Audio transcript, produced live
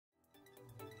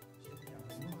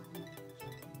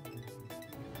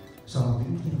Så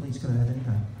hvilken kategori skal der være denne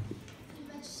gang?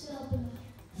 Filmatiserede bøger.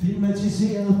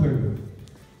 Filmatiserede bøger.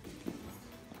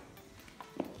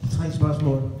 De 3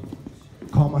 spørgsmål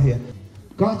kommer her.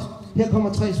 Godt, her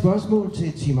kommer 3 spørgsmål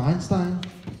til Team Einstein.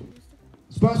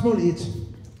 Spørgsmål 1.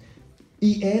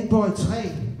 I Anboy 3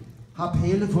 har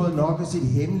Pelle fået nok af sit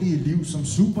hemmelige liv som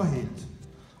superhelt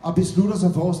og beslutter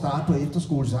sig for at starte på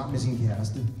efterskole sammen med sin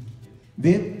kæreste.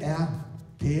 Hvem er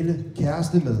Pelle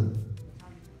kæreste med?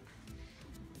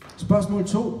 Spørgsmål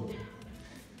 2.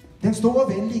 Den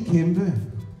store venlige kæmpe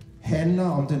handler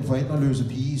om den forældreløse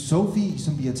pige Sofie,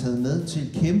 som bliver taget med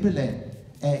til Kæmpeland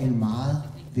af en meget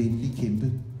venlig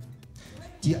kæmpe.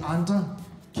 De andre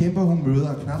kæmper hun møder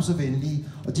er knap så venlige,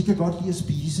 og de kan godt lide at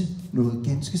spise noget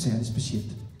ganske særligt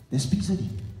specielt. Hvad spiser de?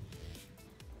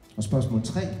 Og spørgsmål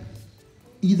 3.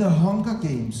 I The Hunger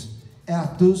Games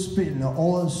er dødsspillene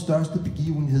årets største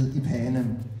begivenhed i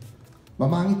Panem. Hvor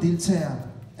mange deltagere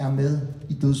er med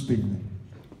i dødsspillene?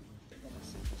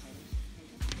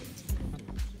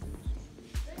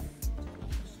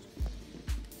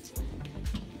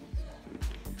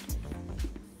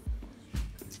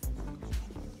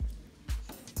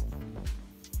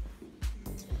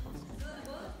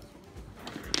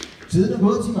 Tiden er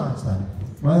gået til Einstein.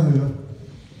 Må jeg høre?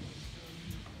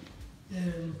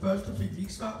 Den første fik vi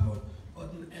ikke svar på, og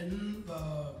den anden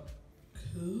var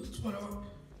kød, tror jeg det var.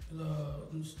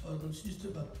 Og den sidste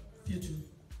var 24.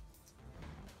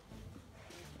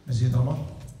 Hvad siger dommer?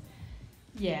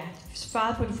 Ja,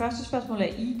 svaret på det første spørgsmål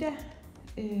er Ida.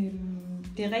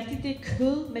 Det er rigtigt, det er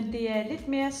kød, men det er lidt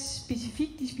mere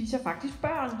specifikt. De spiser faktisk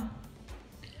børn.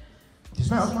 Det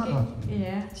smager også meget godt.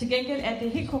 Ja, til gengæld er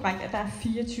det helt korrekt, at der er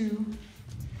 24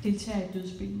 deltagere i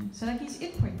dødsspillene. Så der gives 1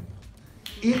 point.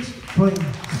 1 point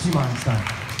til Team Einstein.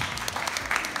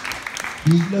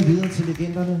 Vi iler videre til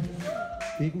legenderne.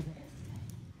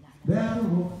 Hvad er du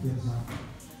på? Det er så.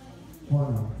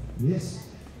 Hold op. Yes.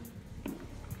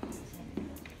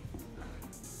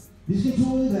 Vi skal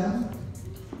to ud i verden.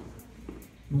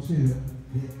 Nu skal vi høre.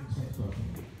 Her er 3 spørgsmål.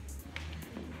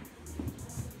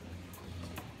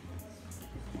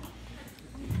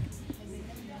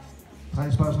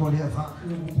 Tre spørgsmål herfra.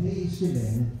 Europæiske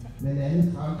lande, blandt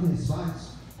andet Frankrig og Schweiz,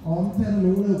 omfatter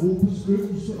nogle af Europas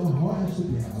skønneste og højeste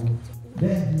bjerge.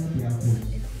 Hvad hedder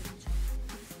bjergene?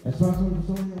 Er spørgsmålet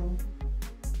forstået herovre?